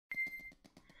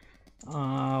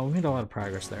We made a lot of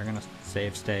progress there. I'm gonna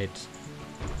save state.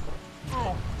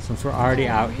 Since we're already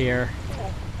out here.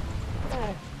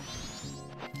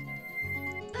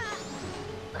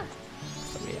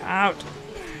 Let me out.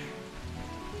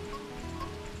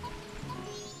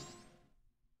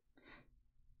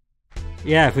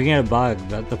 Yeah, if we get a bug,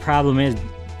 but the problem is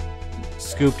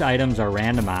scooped items are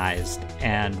randomized,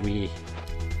 and we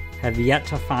have yet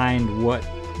to find what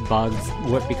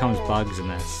becomes bugs in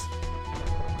this.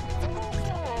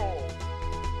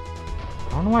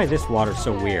 I don't know why this water's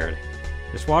so weird.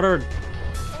 This water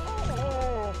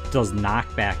does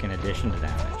knockback in addition to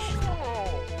damage.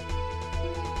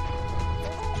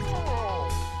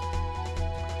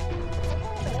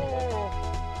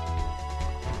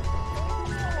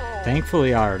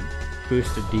 Thankfully, our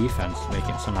boosted defense make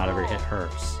it so not every hit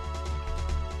hurts.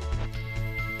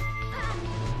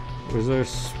 Was there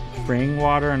spring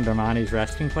water in Damani's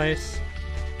resting place?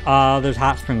 There's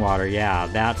hot spring water, yeah.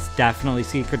 That's definitely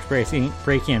secrets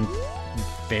breaking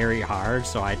very hard,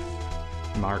 so I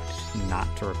marked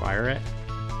not to require it.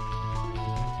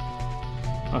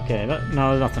 Okay, no,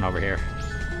 there's nothing over here.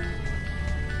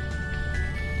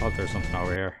 Oh, there's something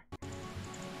over here.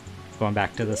 Going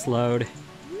back to this load.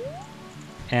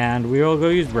 And we will go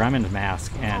use Bremen's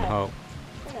mask and hope.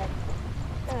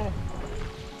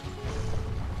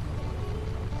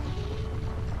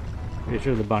 Pretty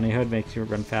sure the bunny hood makes you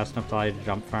run fast enough to allow you to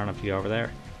jump far enough to get over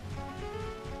there.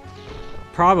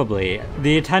 Probably.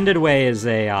 The attended way is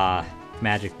a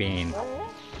magic bean.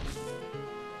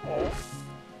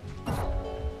 I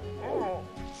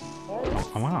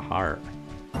want a heart.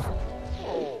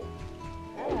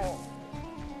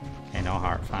 Okay, no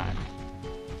heart, fine.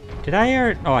 Did I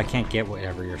ever... Oh, I can't get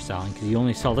whatever you're selling because you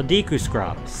only sell the Deku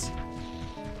scrubs.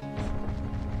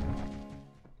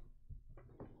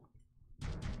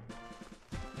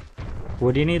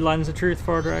 What do you need Lens of Truth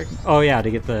for, Dragon? Oh yeah, to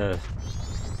get the...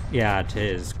 Yeah, to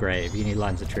his grave. You need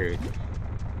Lens of Truth.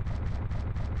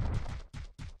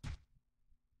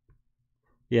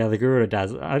 Yeah, the Gerudo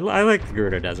Desert. I like the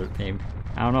Gerudo Desert theme.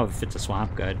 I don't know if it's a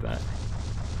swamp good, but...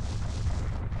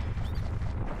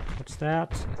 What's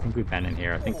that? I think we've been in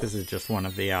here. I think this is just one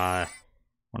of the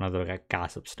like,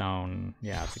 Gossip Stone.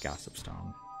 Yeah, it's a Gossip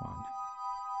Stone one.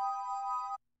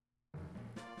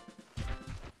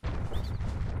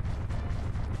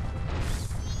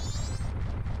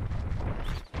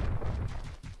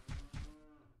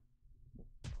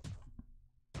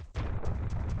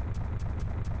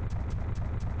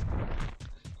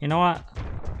 You know what?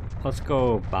 Let's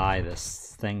go buy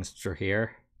this thing through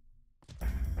here.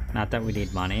 Not that we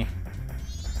need money.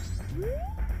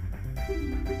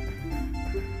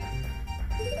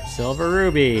 Silver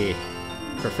ruby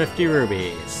for 50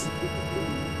 rubies.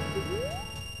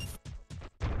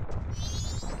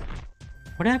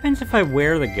 What happens if I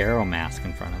wear the Garo mask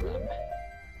in front of them?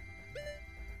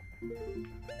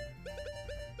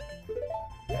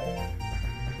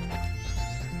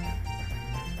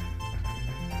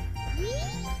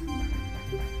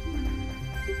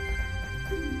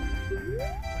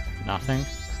 Nothing?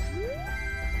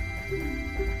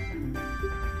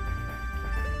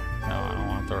 No, I don't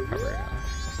want the recovery.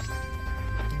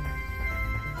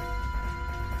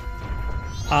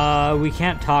 We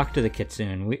can't talk to the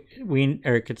Kitsune.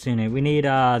 Kitsune. We need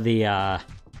the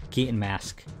Keaton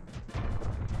mask.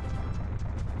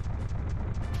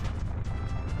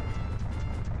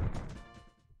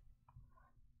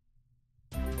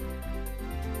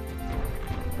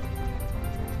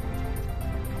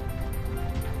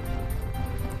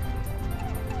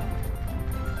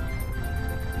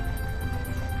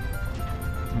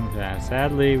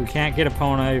 Sadly, we can't get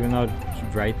Epona, even though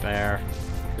she's right there.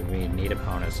 Because we need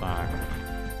Epona's song.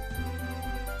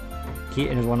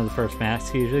 Keaton is one of the first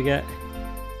masks you usually get.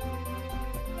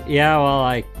 Yeah, well,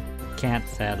 I can't,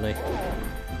 sadly.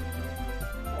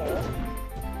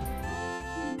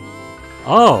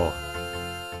 Oh!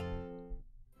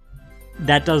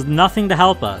 That does nothing to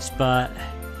help us, but...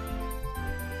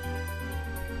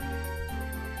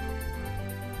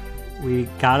 we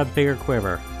got a bigger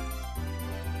quiver.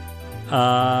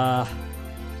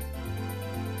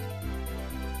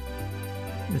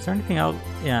 Is there anything else?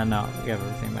 Yeah, no, we have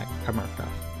everything back. I marked off.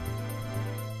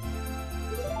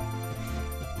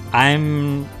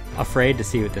 I'm afraid to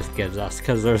see what this gives us,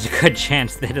 because there's a good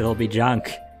chance that it'll be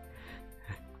junk.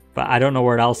 But I don't know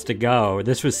where else to go.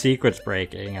 This was secrets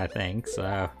breaking, I think,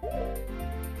 so...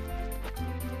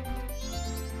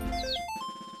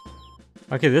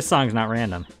 Okay, this song's not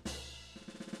random.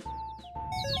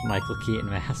 Michael Keaton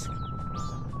mask.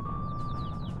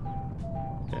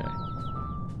 Okay.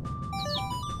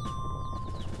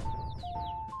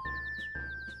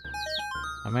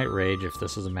 I might rage if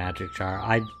this is a magic jar.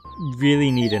 I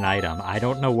really need an item. I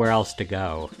don't know where else to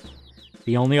go.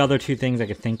 The only other two things I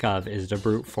could think of is to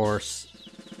brute force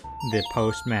the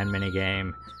postman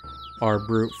minigame, or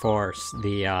brute force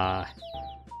the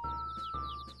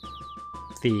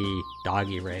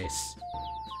doggy race.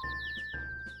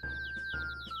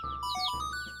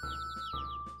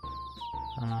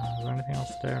 Is there anything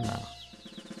else there? No.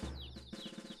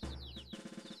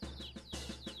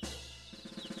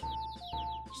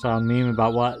 Saw a meme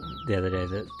about what the other day,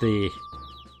 the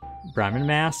Bremen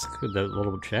mask with the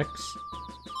little chicks.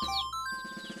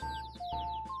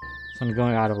 Something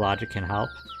going out of logic can help.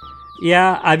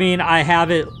 Yeah, I mean, I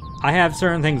have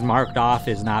certain things marked off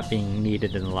as not being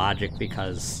needed in logic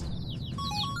because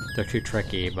they're too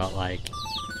tricky, but like,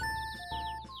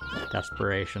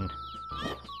 desperation.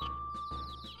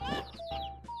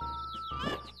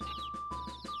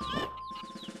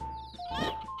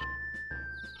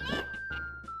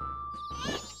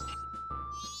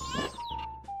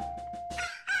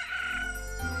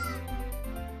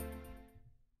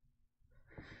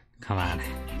 Come on.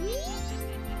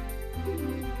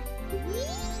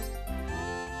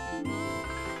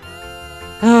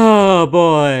 Oh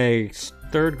boy,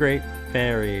 third great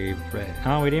fairy.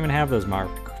 Oh, we didn't even have those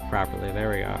marked properly. There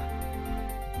we go.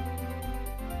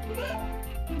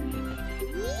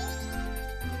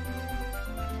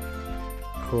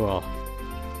 Cool.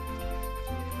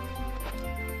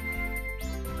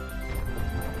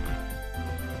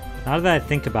 Now that I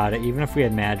think about it, even if we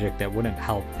had magic, that wouldn't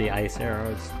help the ice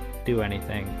arrows do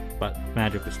anything, but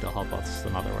magic would still help us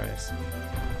in other ways.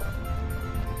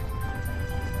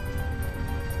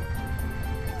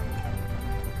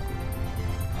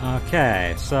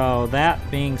 Okay, so that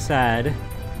being said,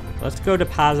 let's go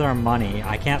deposit our money.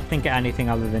 I can't think of anything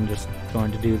other than just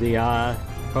going to do the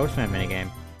postman minigame.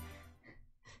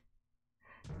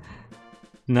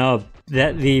 No,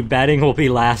 the betting will be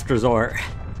last resort.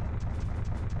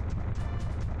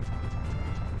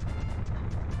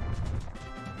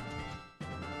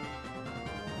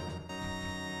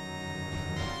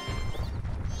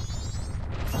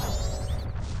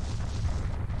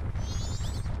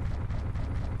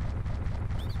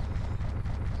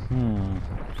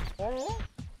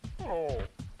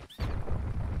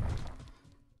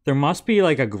 There must be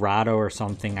like a grotto or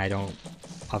something I don't,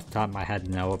 off the top of my head,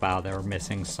 know about. They were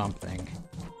missing something.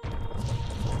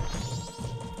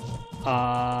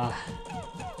 I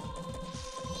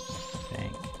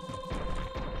think.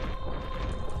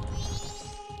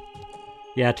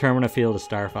 Yeah, Termina Field of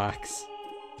Star Fox.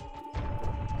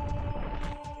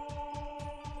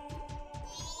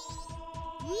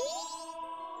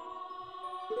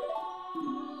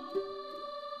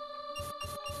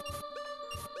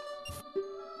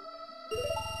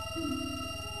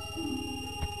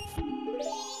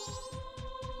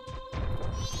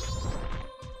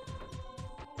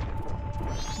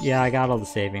 Yeah, I got all the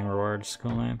saving rewards.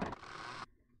 Cool, man.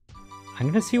 I'm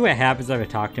gonna see what happens if I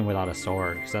talk to him without a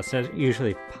sword, because that's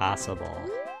usually possible.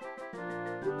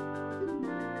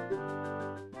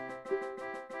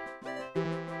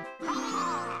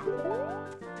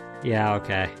 Yeah,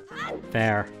 okay.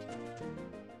 Fair.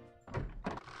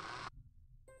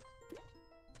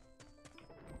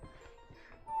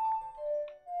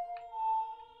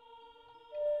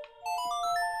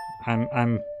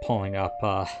 I'm pulling up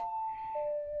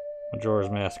Majora's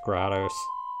Mask Grottos.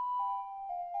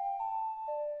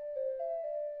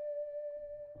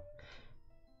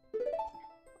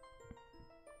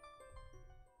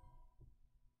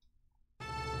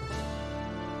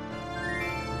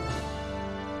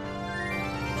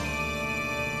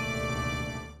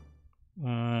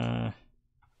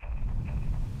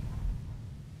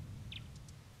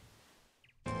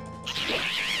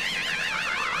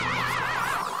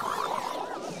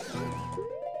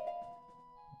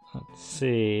 Let's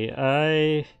see,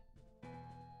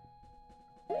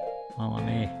 well, let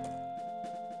me...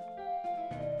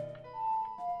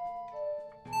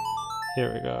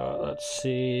 Here we go, let's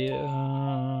see,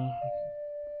 I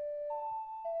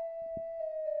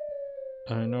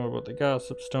know about the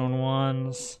Gossip Stone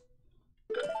ones.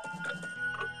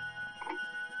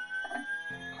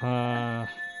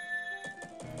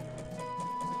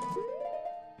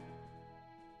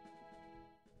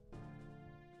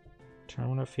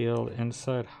 Termina Field,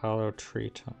 inside Hollow Tree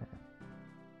Tunnel.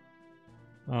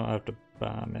 Oh, I have to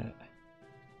bomb it.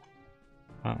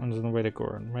 Mountains in the way to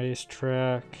Gordon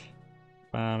Racetrack.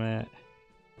 Bomb it.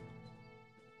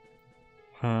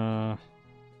 Mountains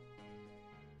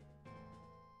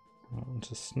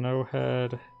of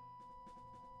Snowhead.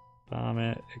 Bomb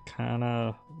it. It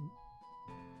kinda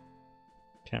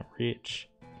can't reach.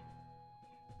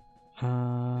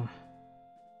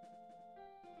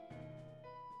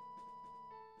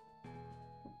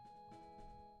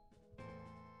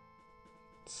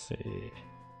 see.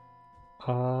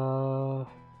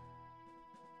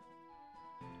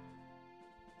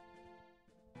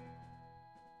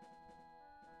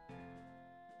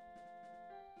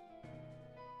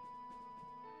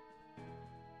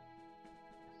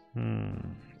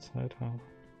 Side hall.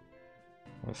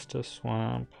 West of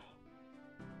swamp.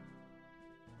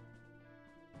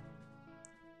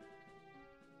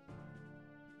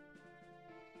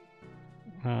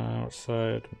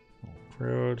 Outside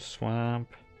road, swamp.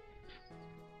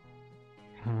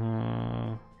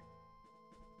 Inner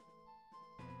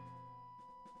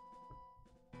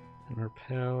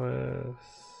palace.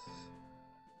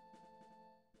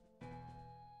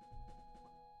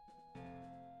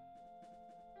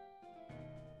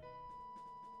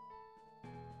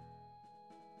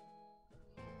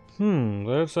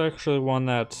 There's actually one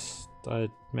that I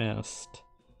missed.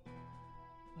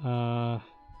 I'm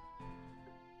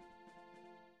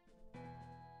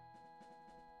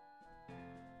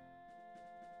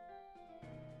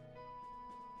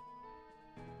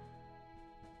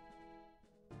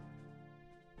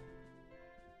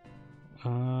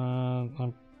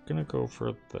gonna go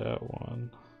for that one.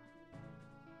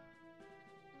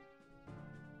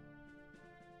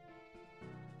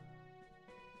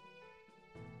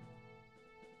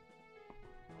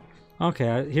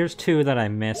 Okay, here's two that I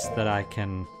missed that I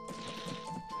can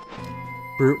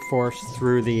brute force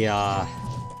through the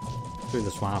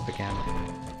swamp again.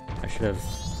 I should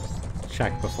have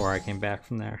checked before I came back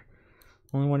from there.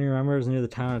 Only one you remember is near the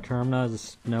town of Termina, the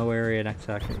snow area next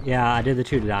second. Yeah, I did the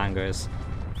two Dodongos.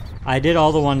 I did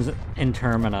all the ones in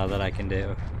Termina that I can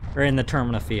do. Or in the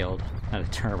Termina field, not a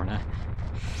Termina.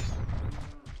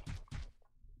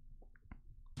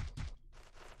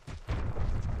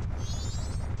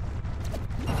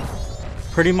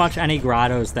 Pretty much any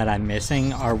grottos that I'm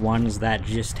missing are ones that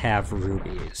just have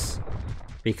rubies.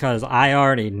 Because I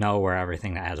already know where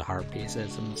everything that has a heart piece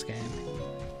is in this game.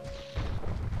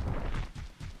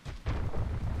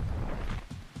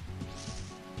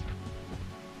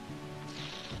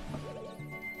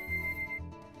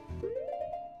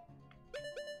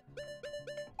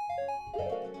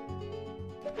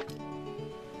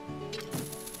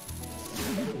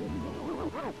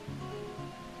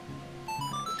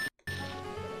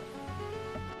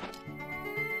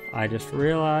 I just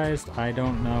realized I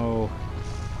don't know.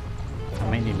 I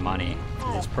might need money.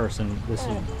 This person, this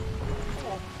is.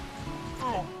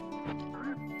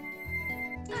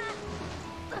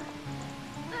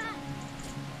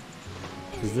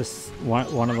 Is this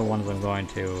one of the ones I'm going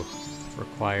to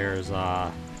requires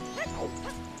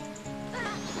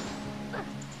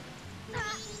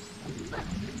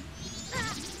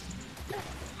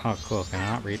Oh cool, can I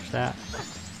not reach that?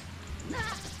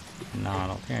 No, I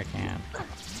don't think I can.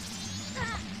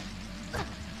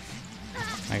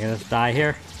 Am I gonna just die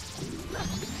here?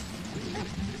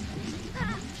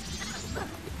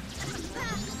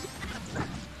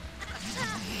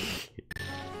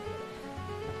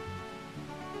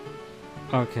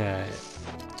 Okay.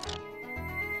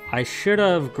 I should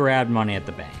have grabbed money at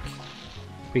the bank.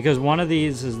 Because one of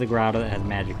these is the grotto that has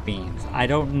magic beans. I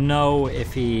don't know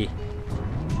if he...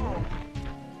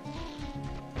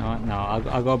 No,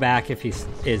 I'll go back if he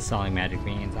is selling magic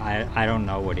beans. I don't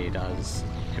know what he does,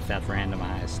 if that's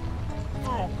randomized.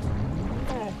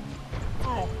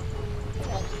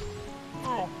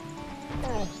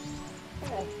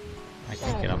 I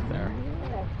can't get up there.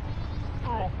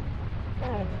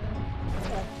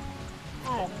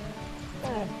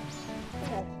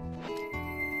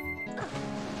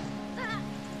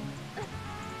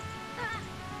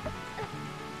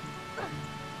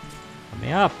 Let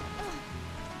me up.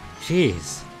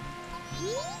 Jeez.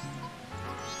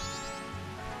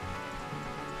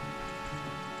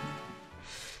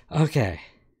 Okay.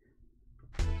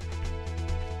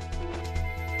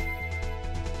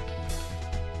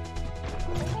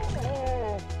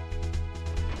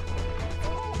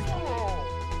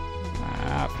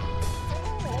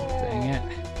 Dang it.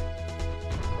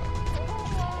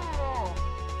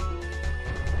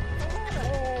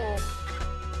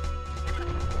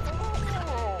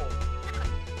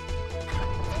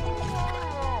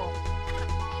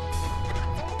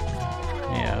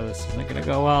 Yeah, this isn't gonna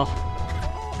go well.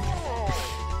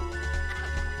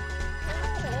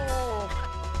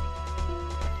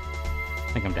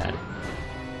 I think I'm dead.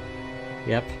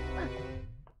 Yep.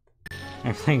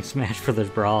 I'm playing Smash Brothers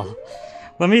Brawl.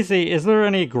 Let me see, is there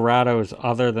any grottos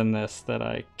other than this that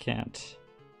I can't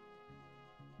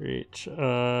reach?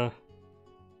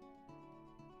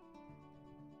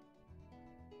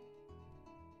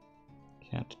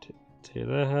 Can't do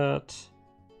that.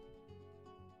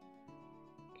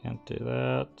 Can't do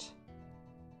that.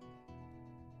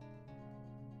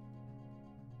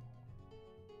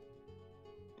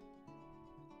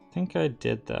 think I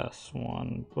did this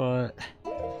one, but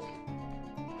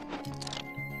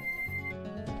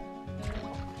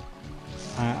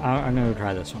I'm gonna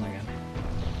try this one again.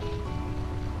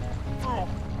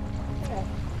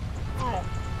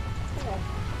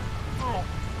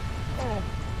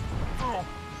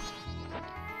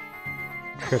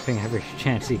 Tripping every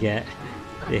chance you get.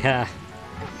 Yeah.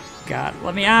 God,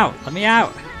 let me out! Let me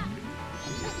out!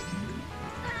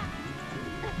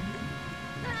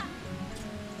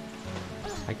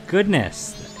 My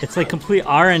goodness. It's like complete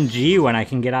RNG when I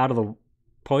can get out of the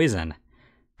poison.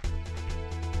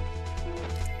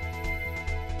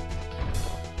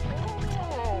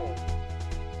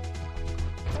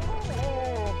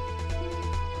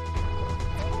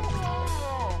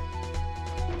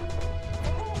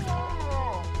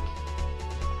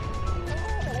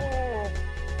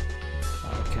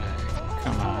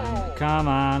 Come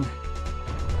on.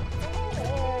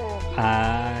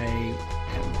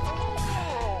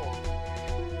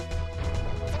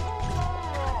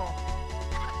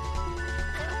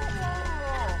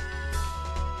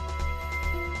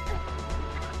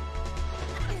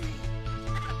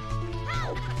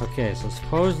 Okay, so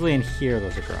supposedly in here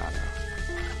there's a grotto.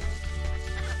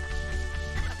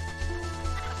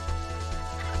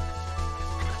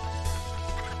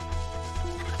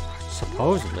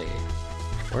 Supposedly.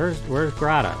 Where's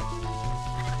grotto?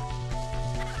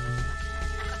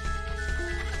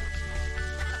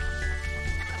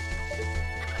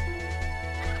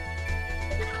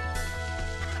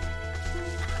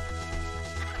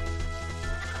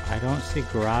 I don't see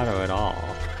grotto at all.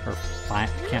 Or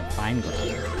can't find grotto.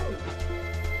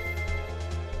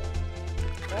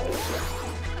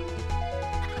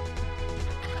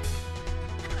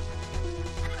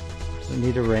 Does it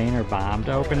need a rain or bomb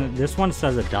to open it? This one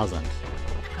says it doesn't.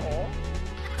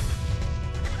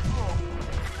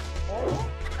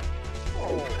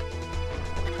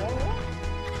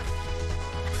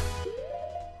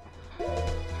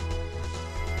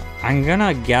 I'm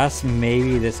gonna guess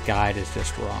maybe this guide is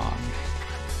just wrong.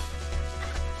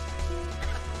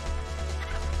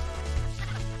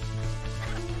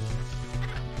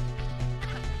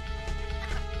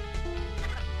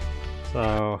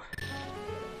 So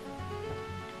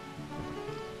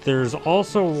there's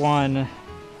also one,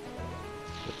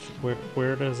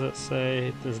 where does it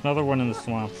say? There's another one in the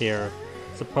swamp here,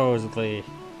 supposedly.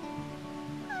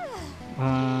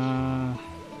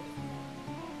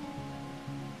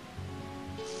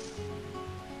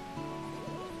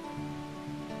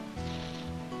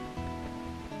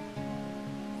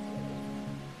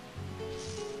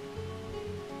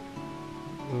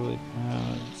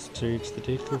 To reach the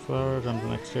teacup flower, jump to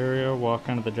the next area, walk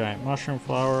onto the giant mushroom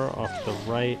flower off to the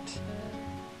right.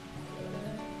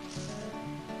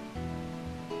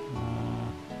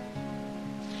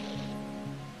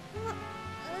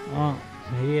 Oh,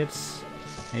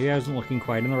 maybe I wasn't looking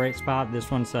quite in the right spot. This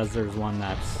one says there's one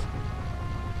that's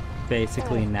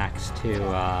basically next to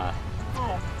the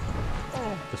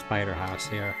spider house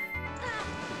here.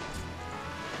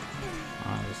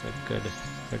 Oh, it was a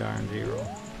good RNG roll.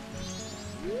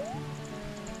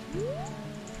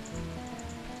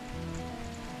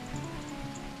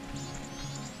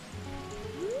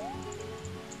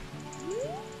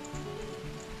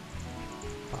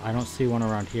 I don't see one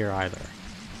around here either.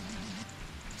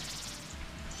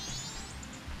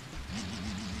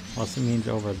 Unless it means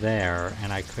over there,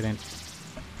 and I couldn't...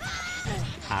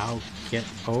 How get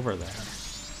over there?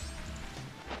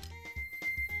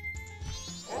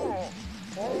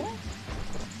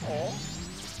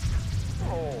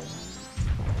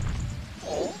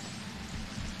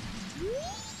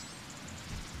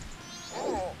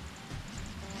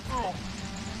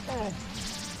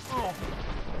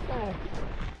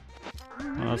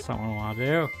 Well, that's not what I want to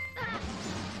do.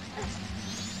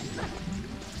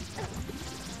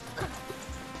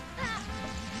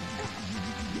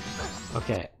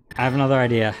 Okay, I have another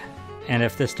idea, and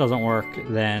if this doesn't work,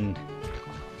 then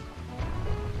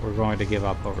we're going to give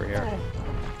up over here.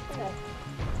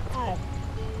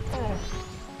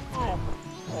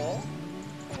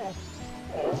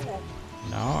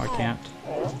 No, I can't.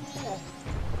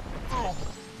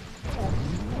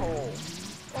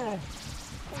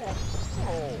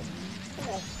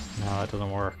 No, that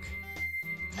doesn't work.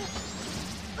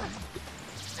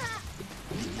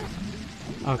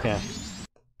 Okay.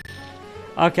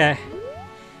 Okay.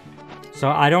 So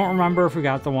I don't remember if we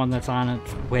got the one that's on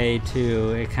its way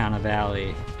to Ikana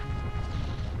Valley.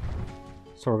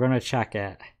 So we're going to check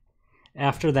it.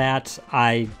 After that,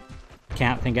 I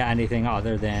can't think of anything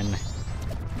other than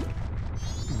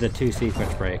the 2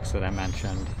 sequence breaks that I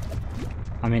mentioned.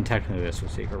 I mean, technically this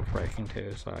was secret breaking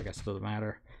too, so I guess it doesn't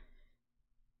matter.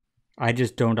 I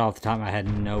just don't off the top of my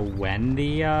head know when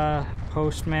the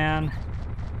postman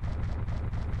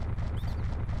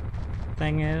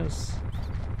thing is.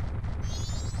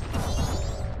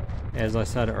 As I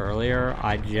said earlier,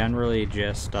 I generally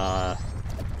just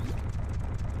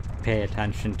pay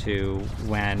attention to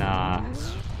when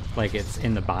like it's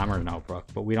in the bomber notebook,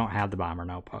 but we don't have the bomber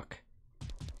notebook.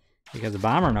 Because the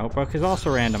bomber notebook is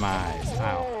also randomized.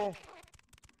 Ow.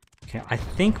 Okay, I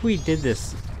think we did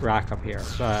this rock up here,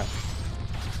 but...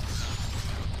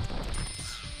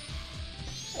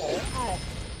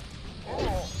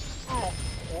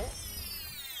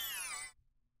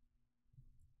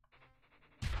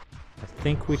 I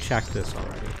think we checked this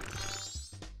already.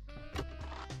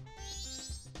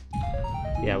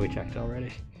 Yeah, we checked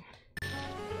already.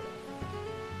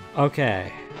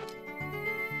 Okay.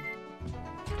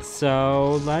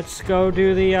 So, let's go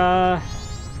do the,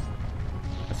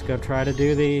 let's go try to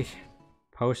do the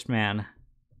postman.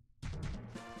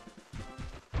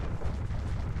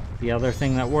 The other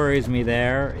thing that worries me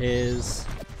there is...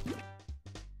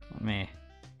 Let me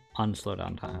unslow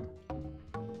down time.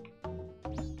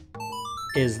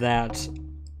 Is that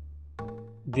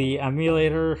the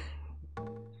emulator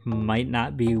might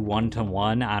not be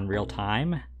one-to-one on real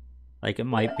time. Like, it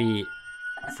might be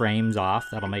frames off.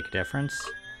 That'll make a difference.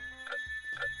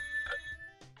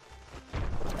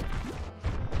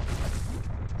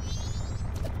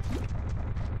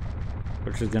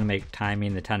 Which is going to make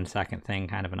timing the 10-second thing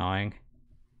kind of annoying.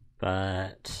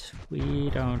 But we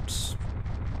don't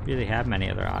really have many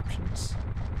other options.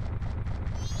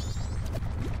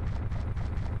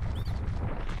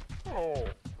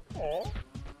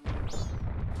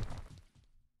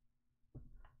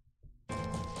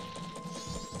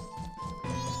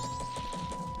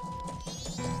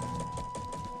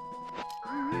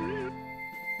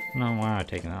 No, we're not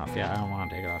taking it off yet. I don't want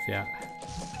to take it off yet.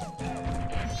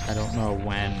 I don't know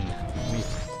when we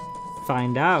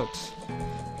find out.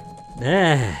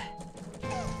 Ugh.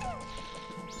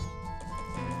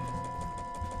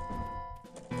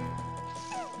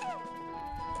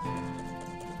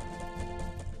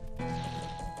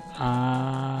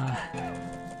 Uh,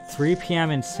 3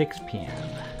 p.m. and 6 p.m.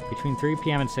 Between 3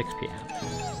 p.m. and 6 p.m.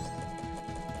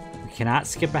 We cannot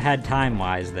skip ahead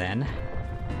time-wise then.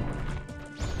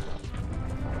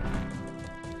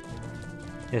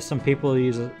 There's some people who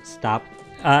use a stop.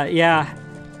 Yeah.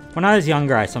 When I was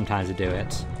younger, I sometimes would do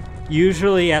it.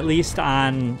 Usually, at least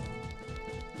on,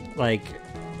 like,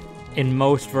 in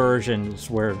most versions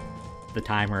where the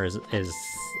timer is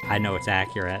I know it's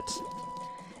accurate,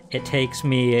 it takes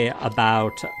me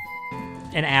about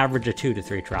an average of 2 to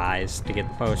 3 tries to get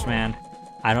the postman.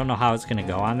 I don't know how it's going to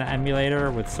go on the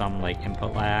emulator with some, like,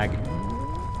 input lag.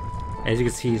 As you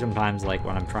can see, sometimes, like,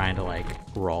 when I'm trying to, like,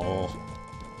 roll,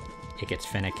 it gets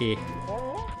finicky.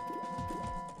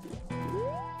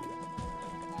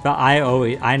 But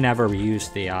I never use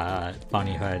the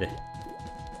bunny hood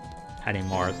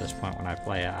anymore at this point when I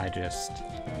play it. I just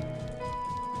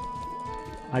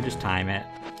time it.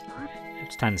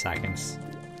 It's 10 seconds.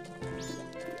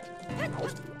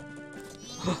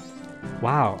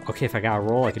 Wow. Okay, if I got a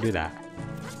roll, I could do that.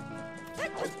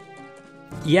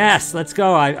 Yes, let's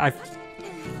go. I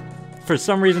for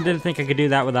some reason didn't think I could do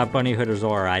that without bunny hood or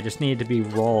Zora. I just needed to be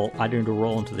I need to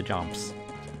roll into the jumps.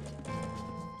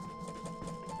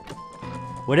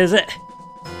 What is it?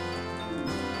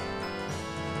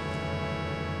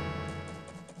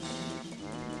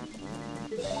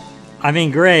 I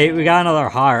mean, great, we got another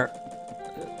heart,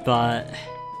 but...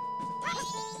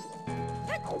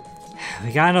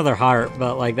 We got another heart,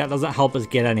 but, like, that doesn't help us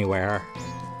get anywhere.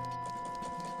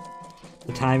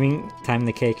 The timing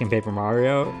the cake in Paper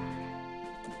Mario?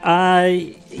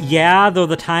 Yeah, though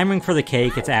the timing for the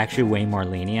cake, it's actually way more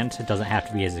lenient. It doesn't have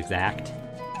to be as exact.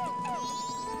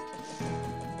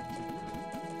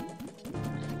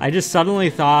 I just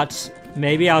suddenly thought,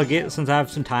 maybe I'll get, since I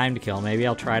have some time to kill, maybe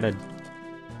I'll try to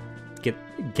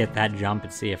get that jump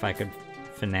and see if I could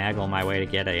finagle my way to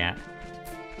get it.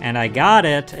 And I got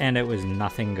it, and it was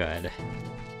nothing good.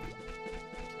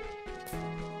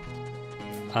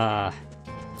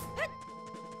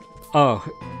 Oh,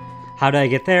 how did I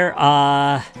get there?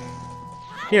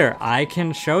 Here, I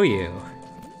can show you.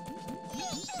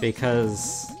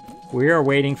 Because we are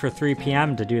waiting for 3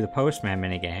 p.m. to do the Postman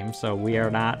minigame, so we are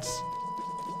not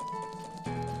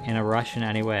in a rush in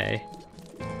any way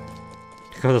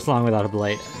to go this long without a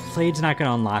blade. Blade's not going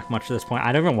to unlock much at this point.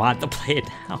 I don't even want the blade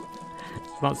now.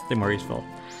 It's not something more useful.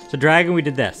 So Dragon, we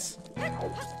did this.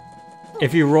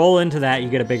 If you roll into that, you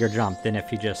get a bigger jump than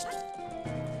if you just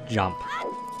jump.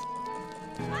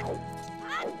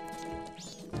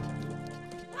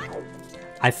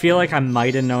 I feel like I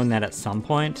might have known that at some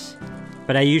point,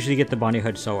 but I usually get the bunny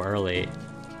hood so early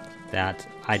that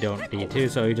I don't need to,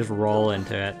 so you just roll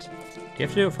into it. Do you have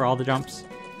to do it for all the jumps?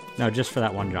 No, just for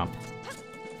that one jump.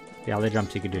 The other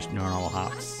jumps you could just do normal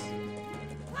hops.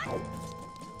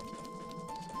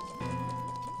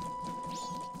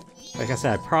 Like I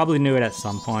said, I probably knew it at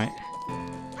some point.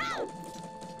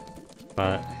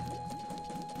 But...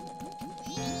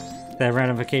 that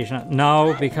randomification...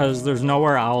 No, because there's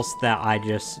nowhere else that I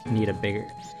just need a bigger...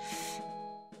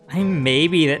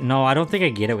 maybe that... No, I don't think I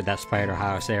get it with that spider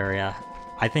house area.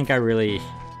 I think I really...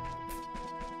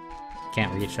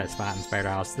 can't reach that spot in spider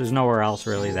house. There's nowhere else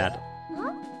really that...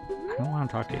 I don't want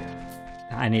to talk to you.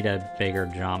 I need a bigger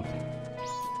jump.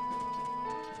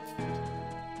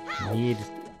 I need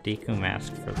Deku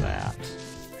Mask for that.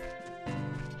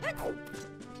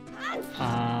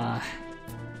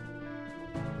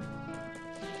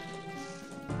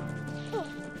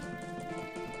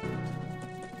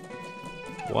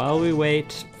 While we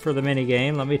wait for the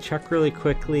minigame, let me check really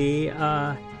quickly.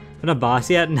 Been a boss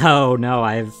yet? No,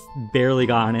 I've barely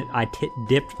gotten it. I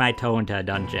dipped my toe into a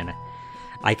dungeon.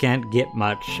 I can't get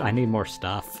much. I need more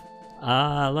stuff.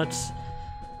 Let's...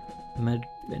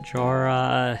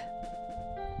 Majora...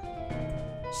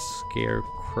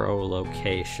 Scarecrow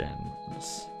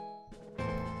locations.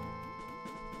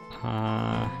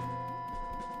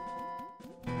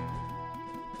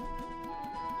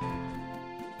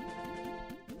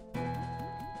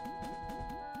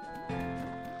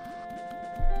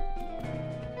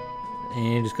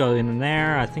 And you just go in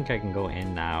there. I think I can go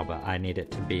in now, but I need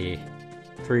it to be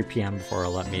 3 PM before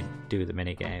it'll let me do the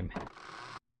minigame.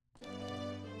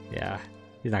 Yeah,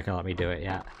 he's not gonna let me do it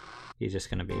yet. He's just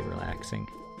gonna be relaxing.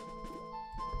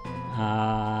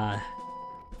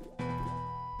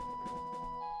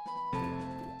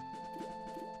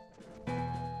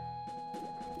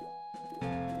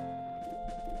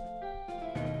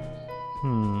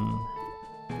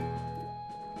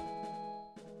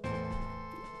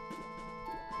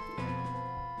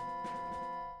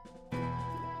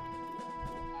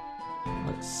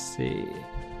 Let's see.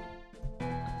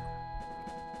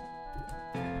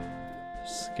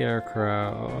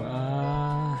 Scarecrow,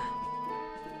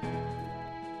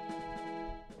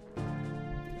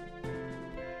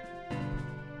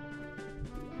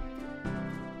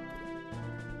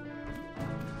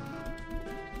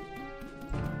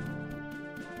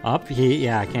 Up?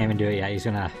 Yeah, I can't even do it yet. He's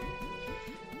gonna...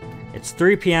 It's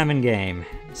 3 PM in game,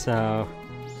 so...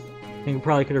 I think I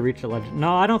probably could have reached that ledge.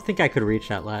 No, I don't think I could reach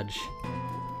that ledge.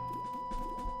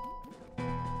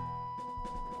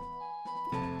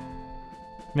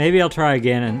 Maybe I'll try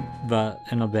again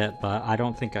in a bit, but I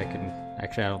don't think I can...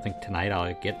 Actually, I don't think tonight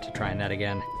I'll get to trying that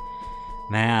again.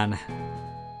 Man.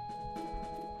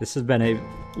 This has been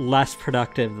less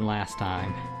productive than last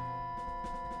time.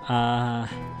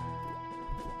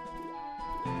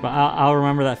 But I'll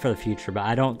remember that for the future, but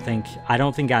I don't think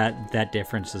that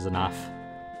difference is enough.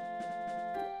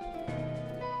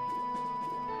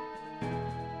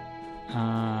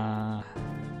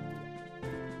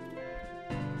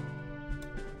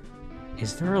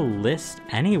 Is there a list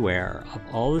anywhere of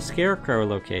all the Scarecrow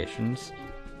locations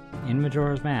in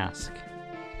Majora's Mask?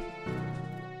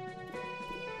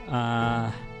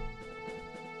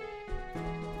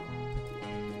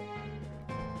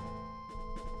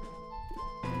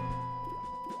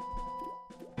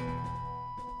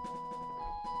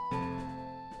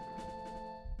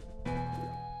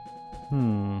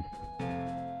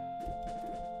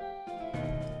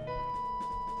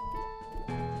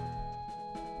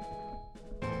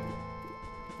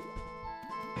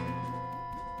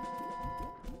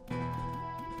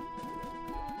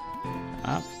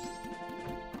 Up.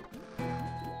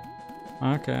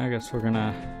 Okay, I guess we'll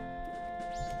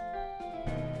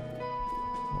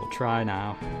try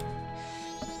now.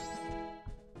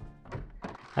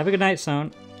 Have a good night,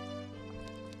 Son.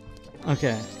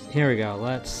 Okay, here we go.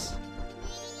 Let's...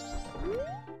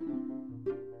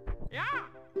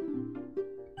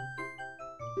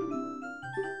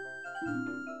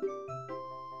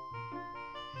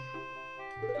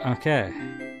 Okay.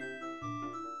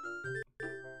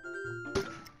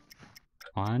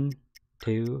 1,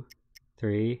 2,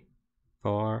 3,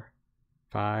 4,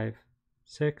 5,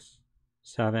 6,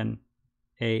 7,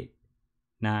 8,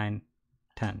 9,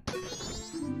 10.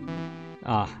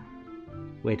 Ah,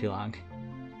 way too long.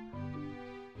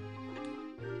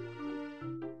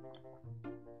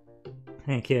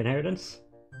 Thank you, Inheritance.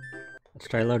 Let's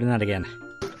try loading that again.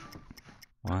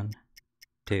 1,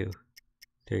 2,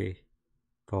 3,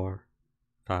 4,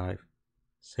 5,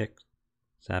 6,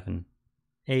 7,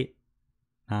 8,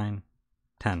 9,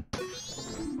 10.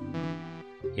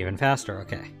 Even faster,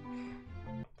 okay.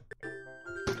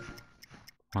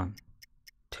 1,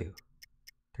 2,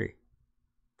 3,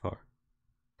 4,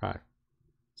 5,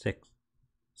 6,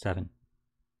 7,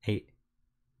 8,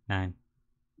 9,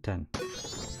 10.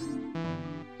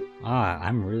 Ah,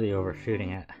 I'm really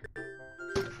overshooting it.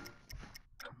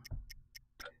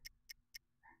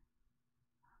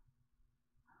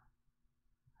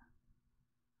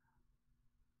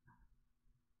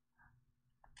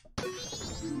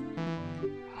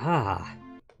 Ah.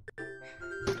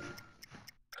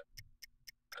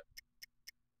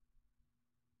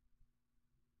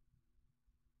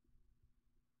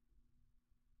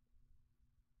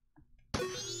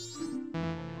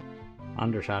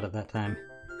 Undershot at that time.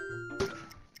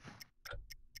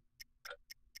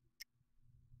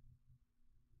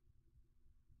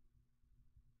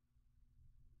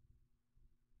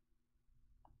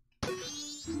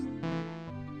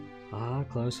 Ah,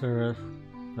 closer,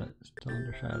 but still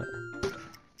undershot it.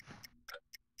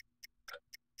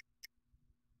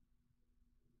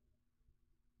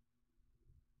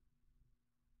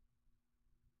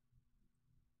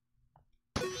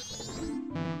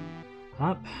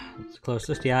 Up, it's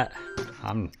closest yet.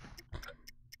 I'm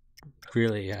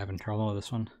really having trouble with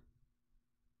this one.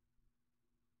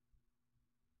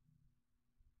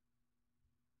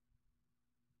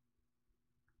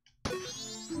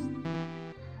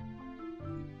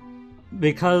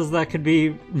 Because that could be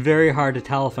very hard to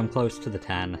tell if I'm close to the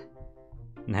 10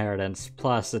 inheritance.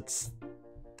 Plus, it's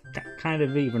kind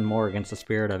of even more against the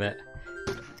spirit of it.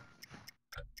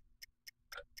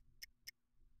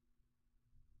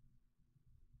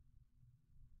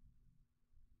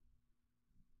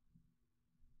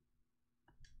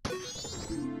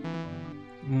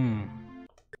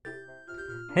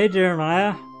 Hey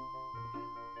Jeremiah!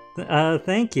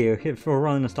 Thank you for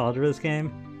rolling nostalgia for this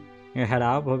game. You're gonna head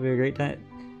out, hope you have a great night.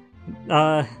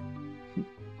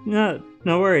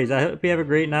 No worries, I hope you have a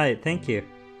great night, thank you.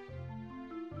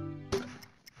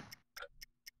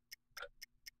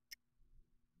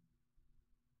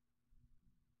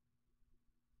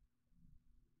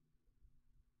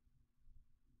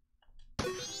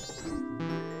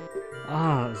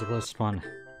 Ah, that was the closest one.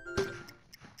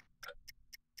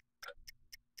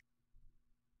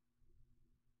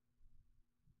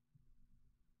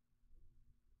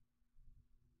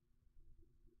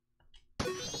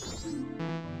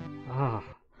 Ah,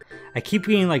 I keep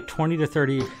getting like 20 to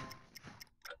 30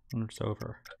 when it's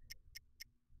over.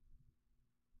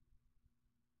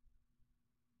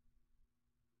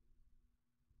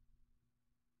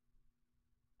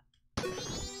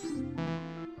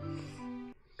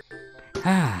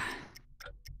 Ah.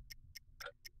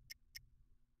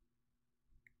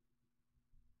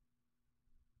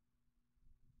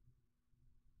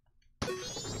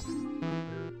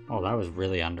 Oh, that was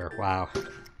really under. Wow.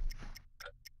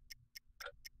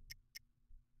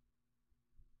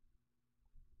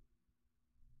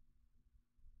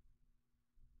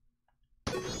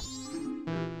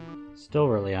 Still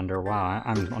really under. Wow,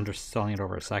 I'm underselling it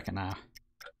over a second now.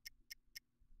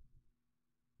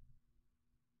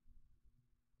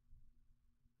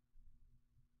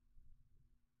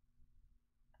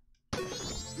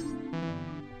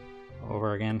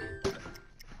 Over again.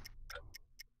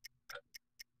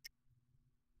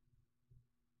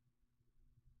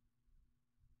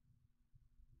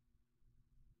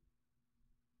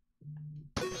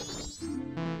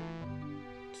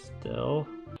 Still.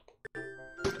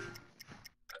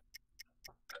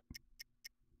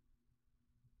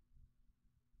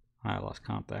 I lost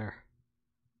count there.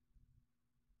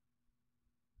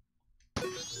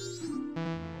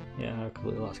 Yeah, I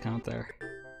completely lost count there.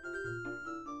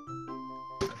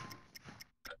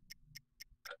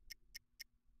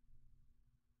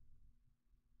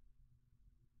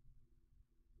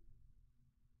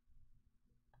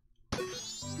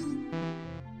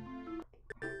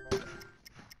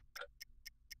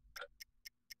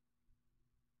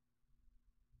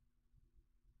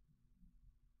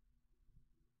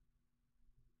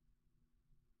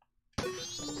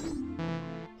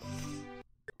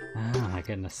 Oh my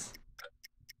goodness.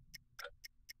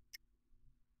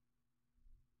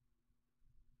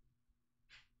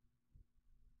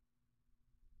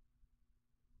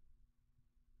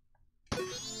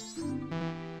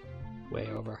 Way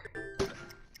over.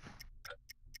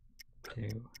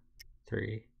 2,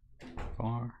 3,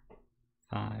 4,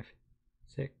 5,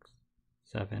 6,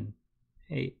 7,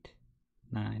 8,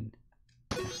 9,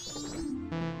 10.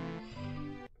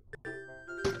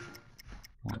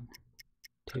 1,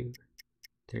 2,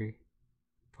 3,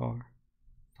 4,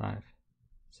 5,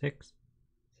 6,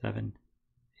 7,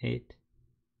 8,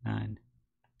 9,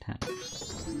 10.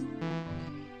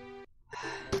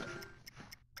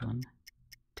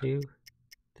 2,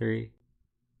 3,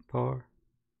 4,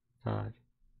 5,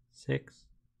 6,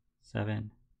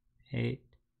 7, 8,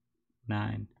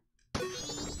 9. 2,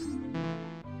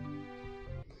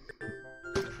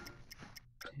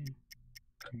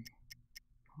 3,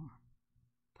 4,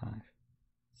 5,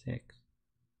 6,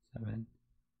 7,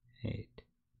 8,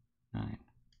 9.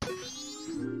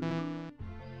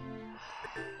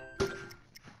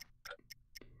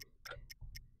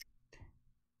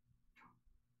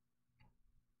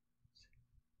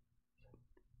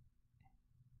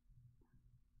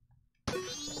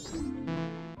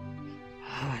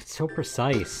 It's so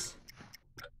precise.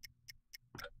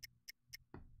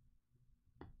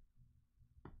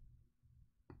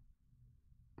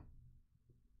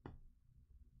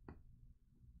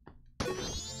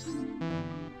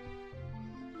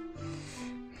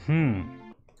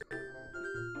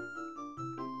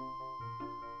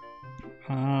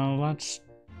 Let's...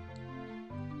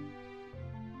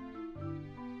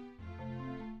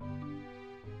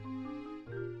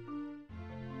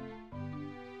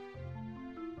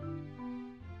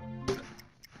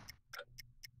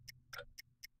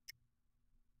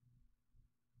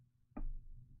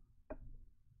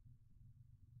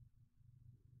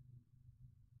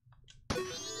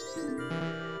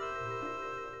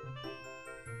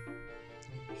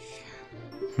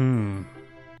 That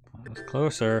was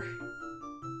closer.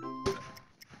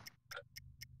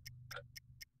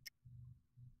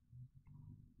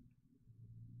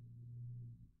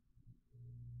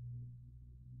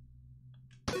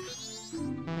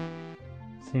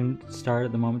 Seem to start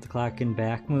at the moment the clock in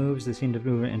back moves. They seem to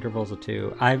move in intervals of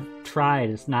 2. I've tried.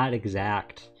 It's not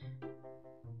exact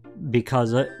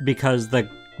because the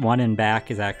one in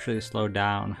back is actually slowed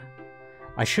down.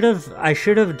 I should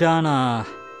have done a.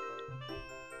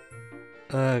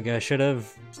 I should have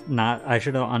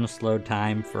unslowed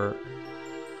time for.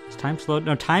 Is time slowed?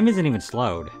 No, time isn't even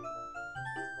slowed.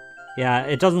 Yeah,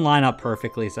 it doesn't line up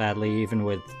perfectly, sadly, even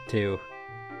with 2.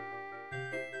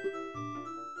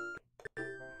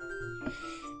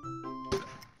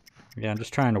 Yeah, I'm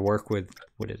just trying to work with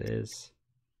what it is.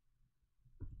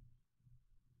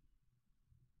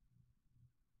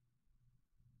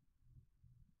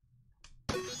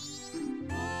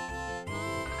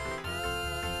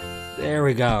 There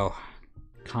we go.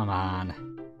 Come on.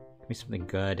 Give me something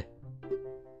good.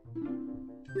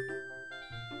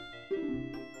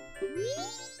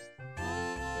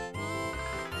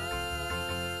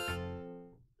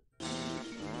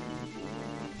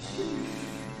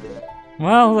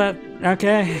 Well,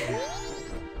 okay.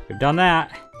 We've done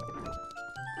that.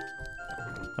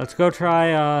 Let's go try,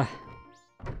 yeah,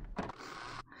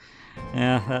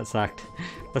 that sucked.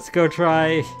 Let's go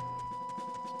try,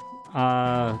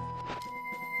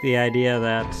 the idea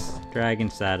that Dragon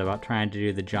said about trying to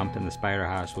do the jump in the spider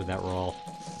house with that roll.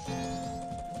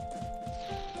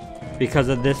 Because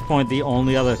at this point, the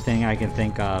only other thing I can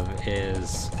think of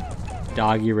is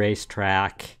doggy race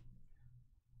track,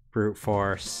 brute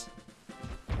force.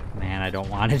 Man, I don't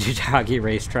want to do doggy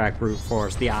racetrack brute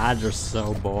force. The odds are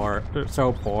so poor.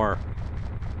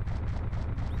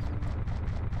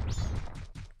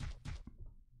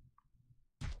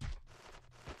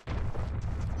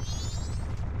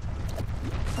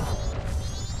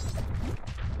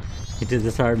 You did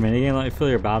this hard minigame? Let me fill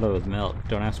your bottle with milk.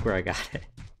 Don't ask where I got it.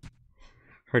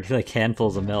 Heard you like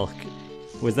handfuls of milk.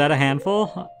 Was that a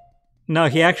handful? No,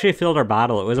 he actually filled our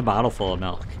bottle. It was a bottle full of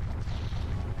milk.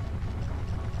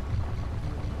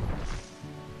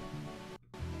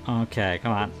 Okay,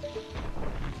 come on.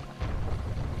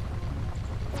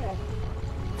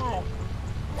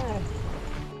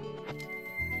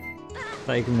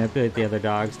 Thought you can manipulate the other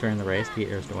dogs during the race to get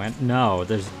yours to win? No,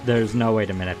 there's no way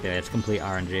to manipulate. It's complete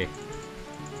RNG.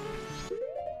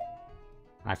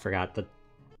 I forgot the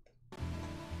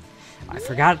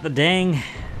dang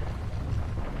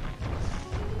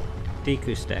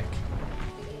Deku stick.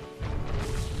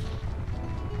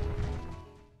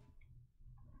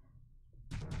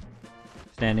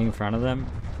 Standing in front of them.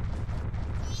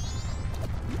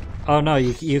 Oh no,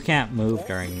 you can't move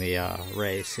during the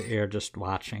race. You're just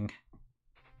watching.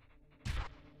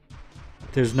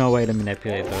 There's no way to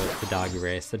manipulate the doggy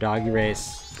race. The doggy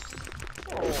race.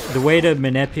 The way to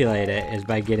manipulate it is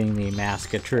by getting the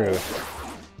Mask of Truth,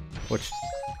 which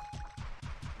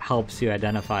helps you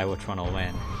identify which one will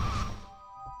win.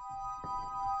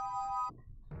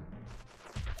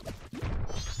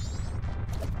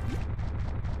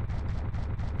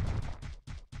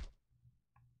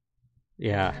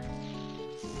 Yeah.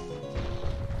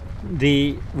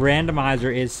 The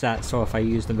randomizer is set so if I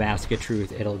use the Mask of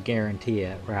Truth, it'll guarantee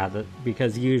it, rather,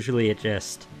 because usually it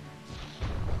just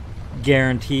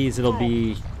guarantees it'll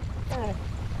be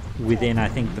within, I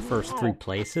think, the first 3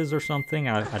 places or something.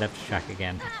 I'd have to check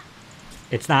again.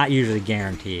 It's not usually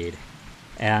guaranteed.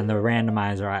 And the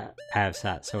randomizer I have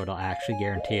set so it'll actually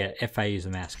guarantee it if I use a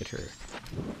Mask of Truth.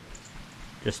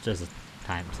 Just as a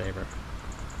time saver.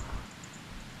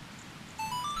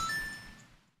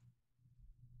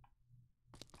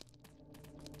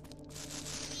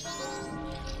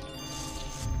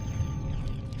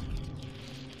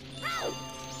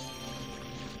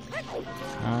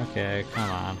 Okay, come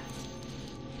on.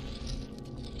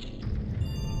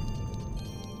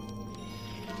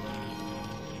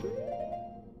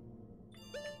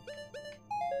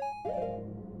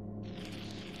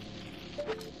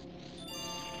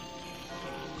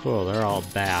 Cool, they're all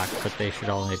back, but they should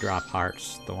only drop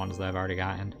hearts, the ones that I've already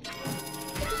gotten.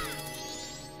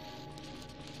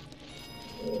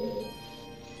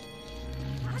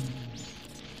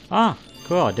 Ah,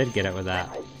 cool, I did get it with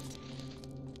that.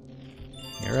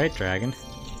 You're right, dragon.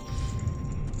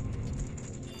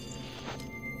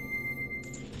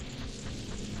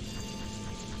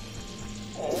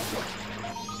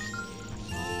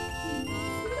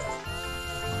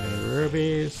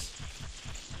 Rubies.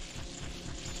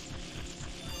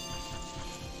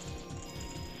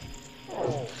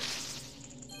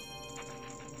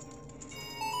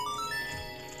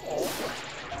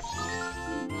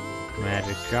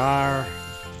 Magic jar.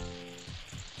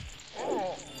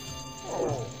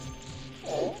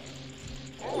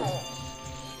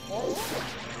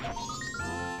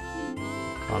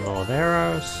 Bundle of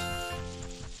arrows.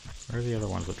 Where are the other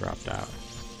ones that dropped out?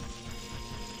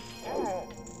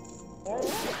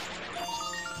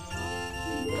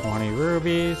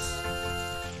 Rubies.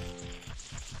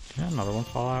 Did another one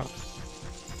fall out?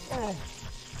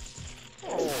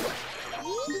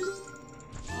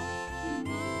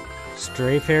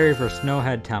 Stray Fairy for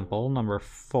Snowhead Temple, number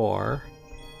 4.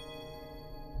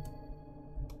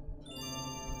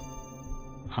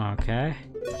 Okay.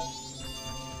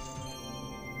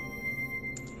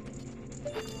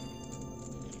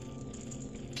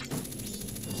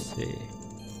 Let's see.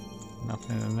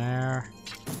 Nothing in there.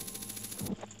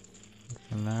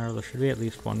 Nothing there. There should be at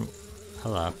least one.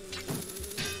 Hello.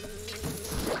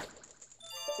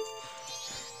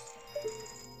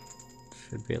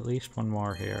 Should be at least one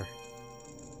more here.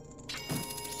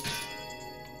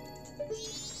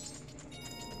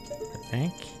 I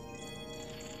think.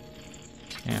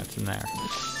 Yeah, it's in there.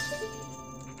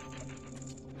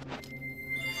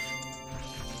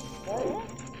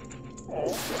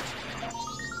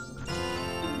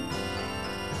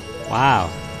 Wow.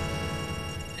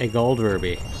 A gold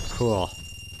ruby. Cool.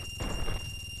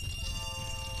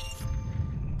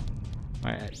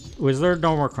 Alright. Was there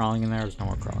no more crawling in there? There's no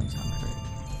more crawling sounds, right?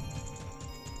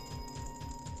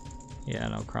 Yeah,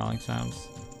 no crawling sounds.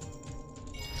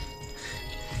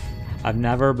 I've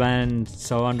never been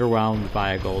so underwhelmed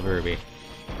by a gold ruby.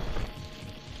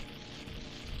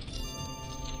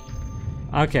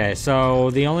 Okay, so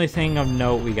the only thing of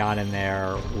note we got in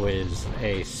there was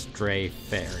a stray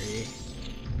fairy.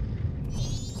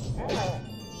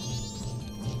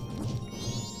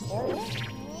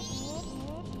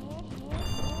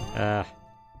 There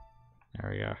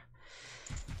we go.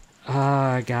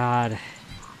 Oh, God.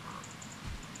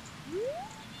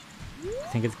 I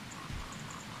think it's...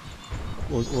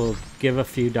 We'll give a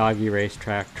few doggy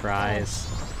racetrack tries.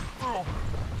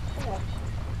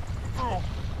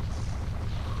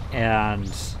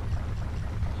 And...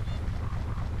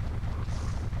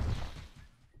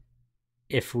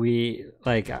 if we...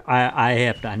 like, I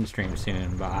have to end stream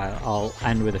soon, but I'll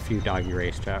end with a few doggy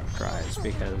racetrack tries,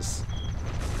 because...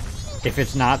 if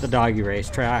it's not the doggy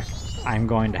racetrack, I'm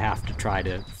going to have to try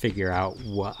to figure out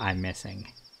what I'm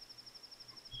missing.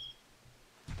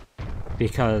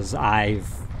 Because I'll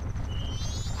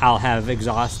have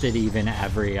exhausted even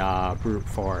every brute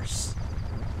force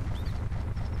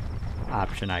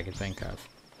option I could think of.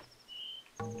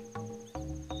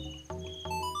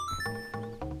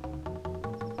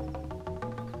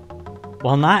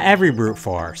 Well, not every brute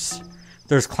force.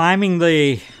 There's climbing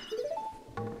the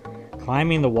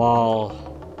wall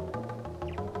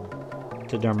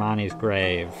to Darmani's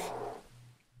grave.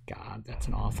 God, that's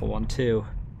an awful one too.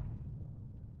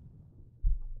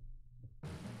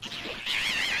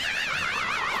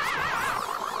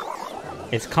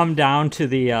 It's come down to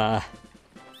the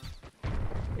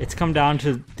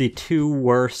two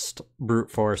worst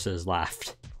brute forces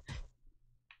left.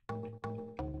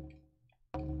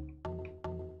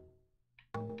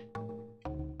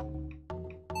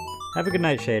 Have a good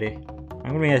night, Shady.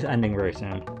 I'm gonna be ending very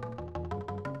soon.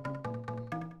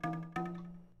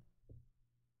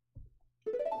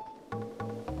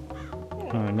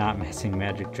 Oh, not missing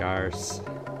magic jars.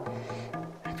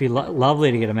 It'd be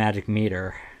lovely to get a magic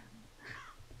meter.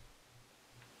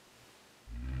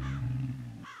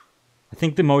 I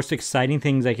think the most exciting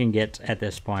things I can get at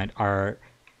this point are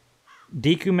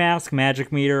Deku Mask,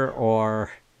 Magic Meter,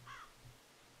 or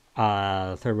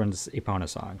third one's Epona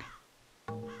Song.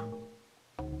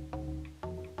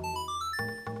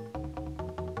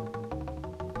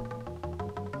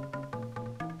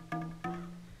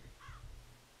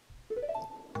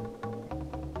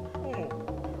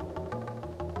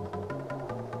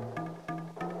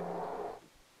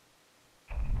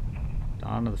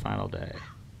 Dawn of the final day.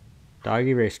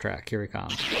 Doggy racetrack, here we come.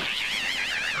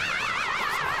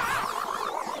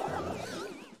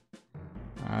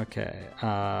 Okay,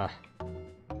 I'm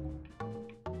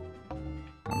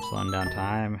slowing down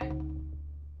time,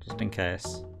 just in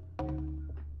case.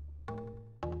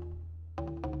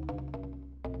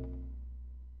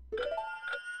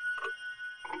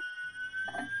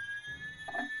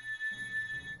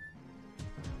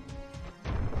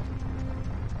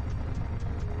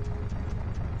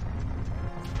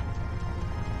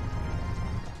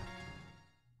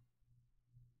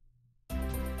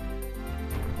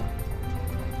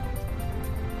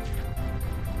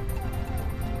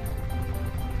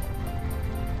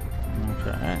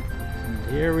 Okay, and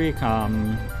here we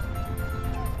come.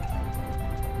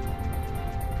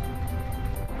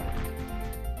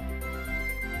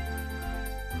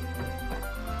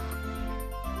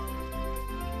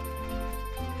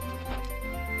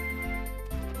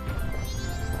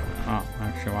 Oh,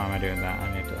 actually, why am I doing that?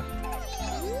 I need to...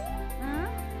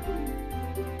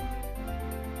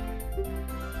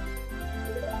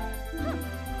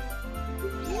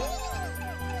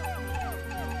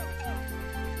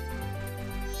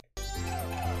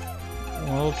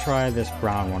 We'll try this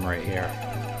brown one right here.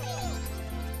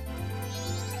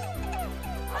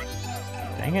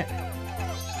 Dang it.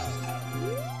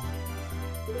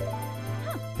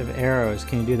 Of arrows,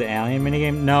 can you do the alien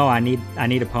minigame? No, I need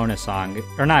Epona Song.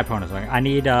 Or not Epona Song. I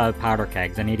need powder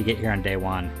kegs. I need to get here on day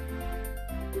 1.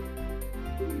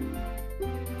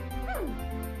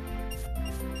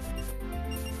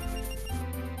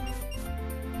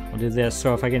 We'll do this,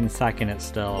 so if I get in second, it's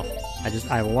still... I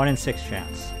have a 1 in 6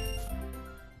 chance.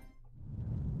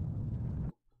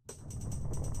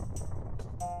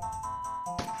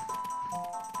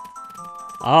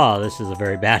 Oh, this is a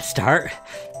very bad start.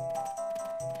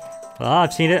 Well,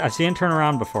 I've seen it turn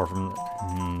around before from...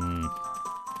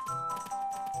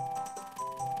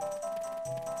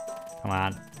 Come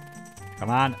on.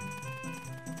 Come on.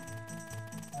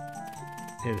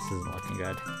 Hey, this isn't looking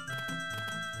good.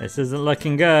 This isn't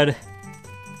looking good.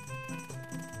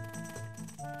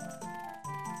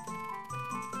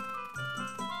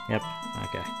 Yep,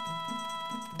 okay.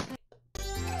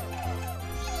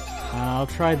 I'll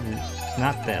try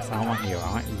not this. I don't want you.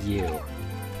 I want you.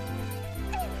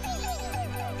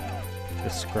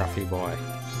 This scruffy boy.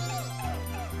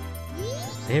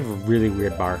 They have really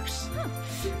weird barks.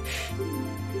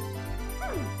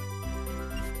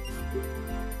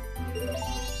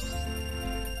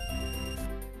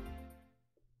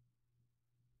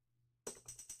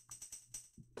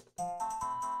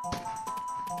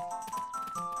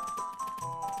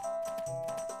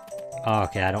 Oh,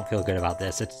 okay, I don't feel good about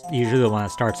this. It's usually the one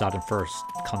that starts out in first,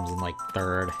 comes in like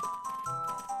third.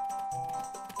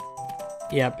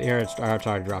 Yep, here it's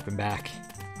already dropping back.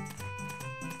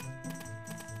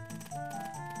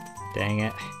 Dang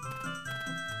it.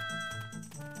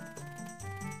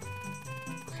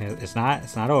 Okay, it's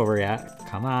not over yet.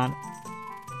 Come on.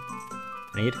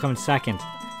 I need to come in second.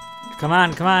 Come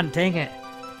on, dang it.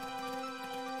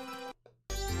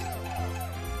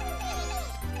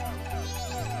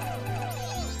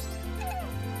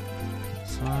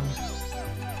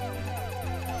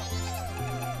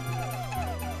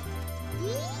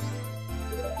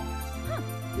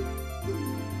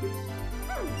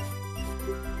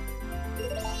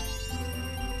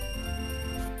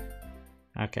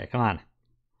 Okay, come on.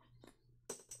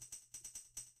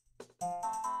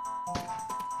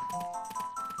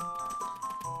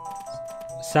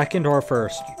 Second or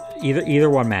first, either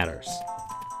one matters.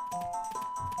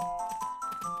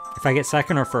 If I get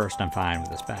second or first, I'm fine with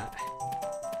this bet.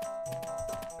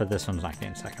 But this one's not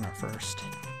getting second or first.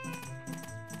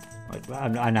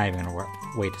 I'm not even gonna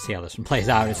wait to see how this one plays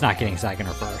out. It's not getting second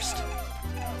or first.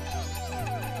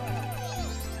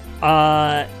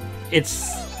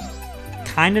 It's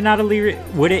kind of not a lead.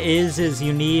 What it is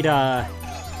you need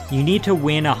to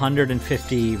win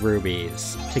 150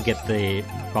 rubies to get the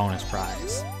bonus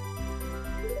prize.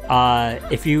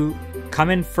 If you come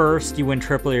in first, you win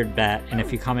triple your bet, and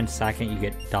if you come in second, you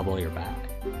get double your bet.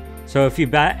 So if you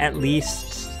bet at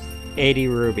least 80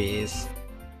 rubies,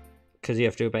 because you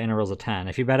have to do it by intervals of 10,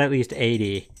 if you bet at least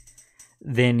 80,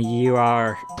 then you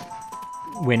are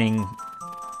winning.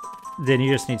 Then you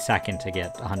just need second to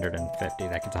get 150.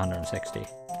 That gets 160.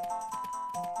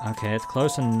 Okay, it's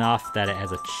close enough that it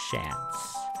has a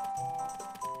chance.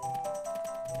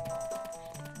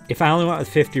 If I only went with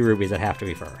 50 rubies, I'd have to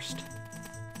be first.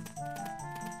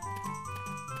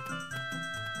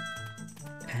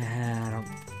 I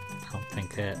don't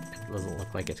think it doesn't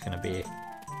look like it's gonna be.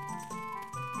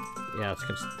 Yeah,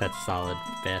 that's solid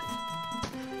fifth.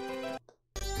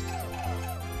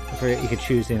 I forget you could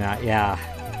choose in that. Yeah.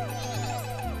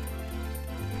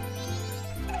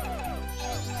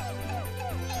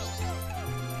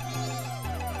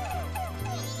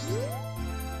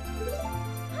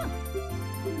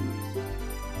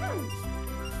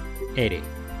 $80.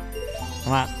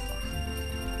 Come on.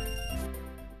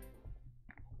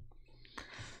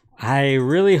 I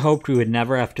really hoped we would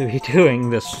never have to be doing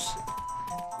this,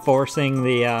 forcing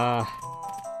the, oh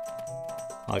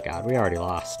god, we already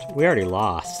lost. We already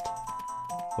lost.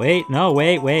 Wait, no,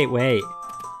 wait.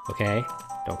 Okay,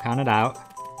 don't count it out.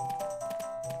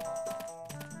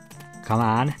 Come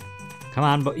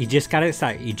on, but you just gotta get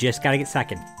second. You just gotta get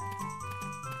second.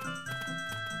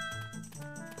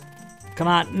 Come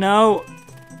on, no!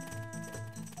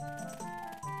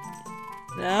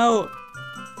 No!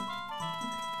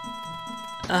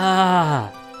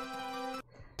 Ah!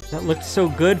 That looked so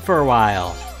good for a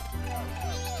while.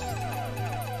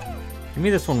 Give me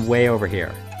this one way over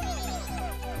here.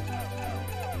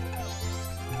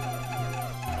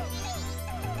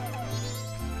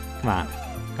 Come on.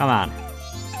 Come on.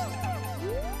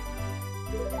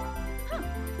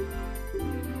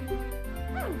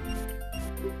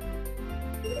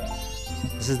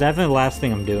 This is definitely the last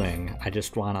thing I'm doing. I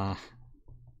just wanna...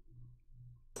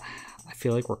 I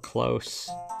feel like we're close.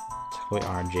 It's totally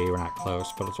RNG, we're not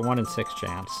close, but it's a 1 in 6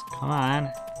 chance. Come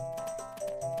on.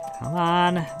 Come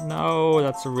on. No,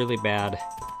 that's a really bad...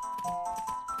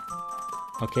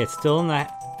 Okay, it's still in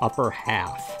the upper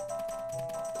half,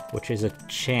 which is a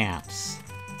chance.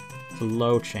 It's a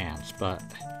low chance, but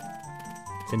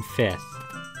it's in 5th.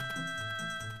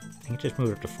 I think it just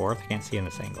moved up to 4th. I can't see in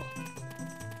this angle.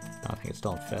 No, I think it's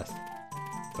still in 5th.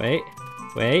 Wait!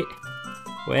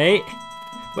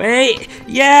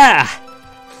 Yeah!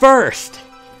 First!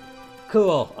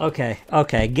 Cool.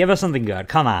 Okay. Give us something good.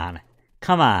 Come on.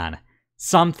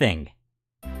 Something.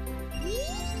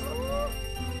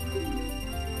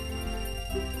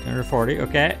 240.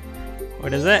 Okay.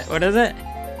 What is it?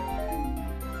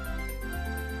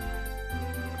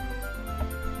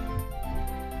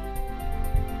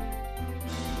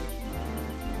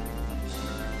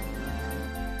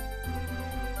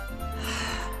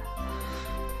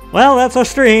 Well, that's our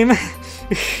stream.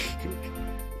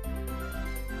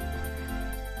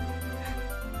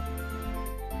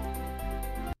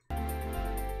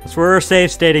 So we're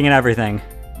save stating and everything.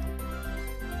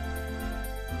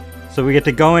 So we get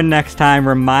to go in next time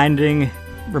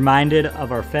reminded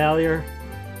of our failure.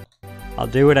 I'll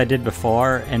do what I did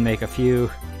before and make a few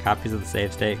copies of the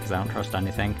save state because I don't trust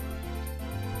anything.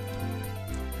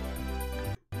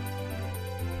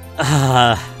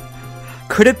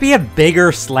 Could it be a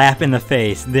bigger slap in the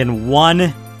face than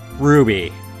 1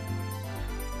 ruby?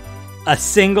 A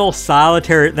single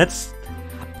solitary...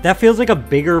 That feels like a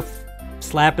bigger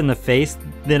slap in the face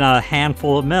than a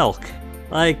handful of milk.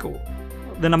 Like,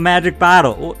 than a magic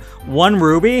bottle. 1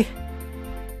 ruby?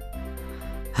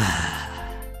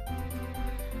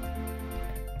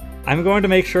 I'm going to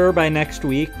make sure by next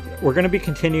week... We're going to be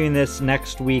continuing this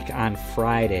next week on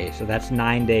Friday, so that's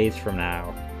 9 days from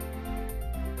now.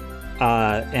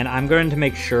 And I'm going to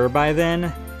make sure by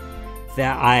then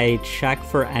that I check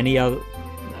for any other...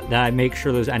 That I make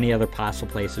sure there's any other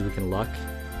possible places we can look.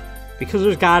 Because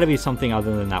there's got to be something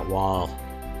other than that wall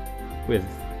with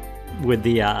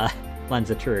the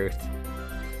lens of truth.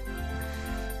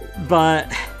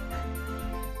 But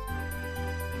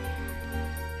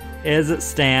as it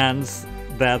stands,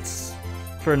 that's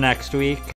for next week.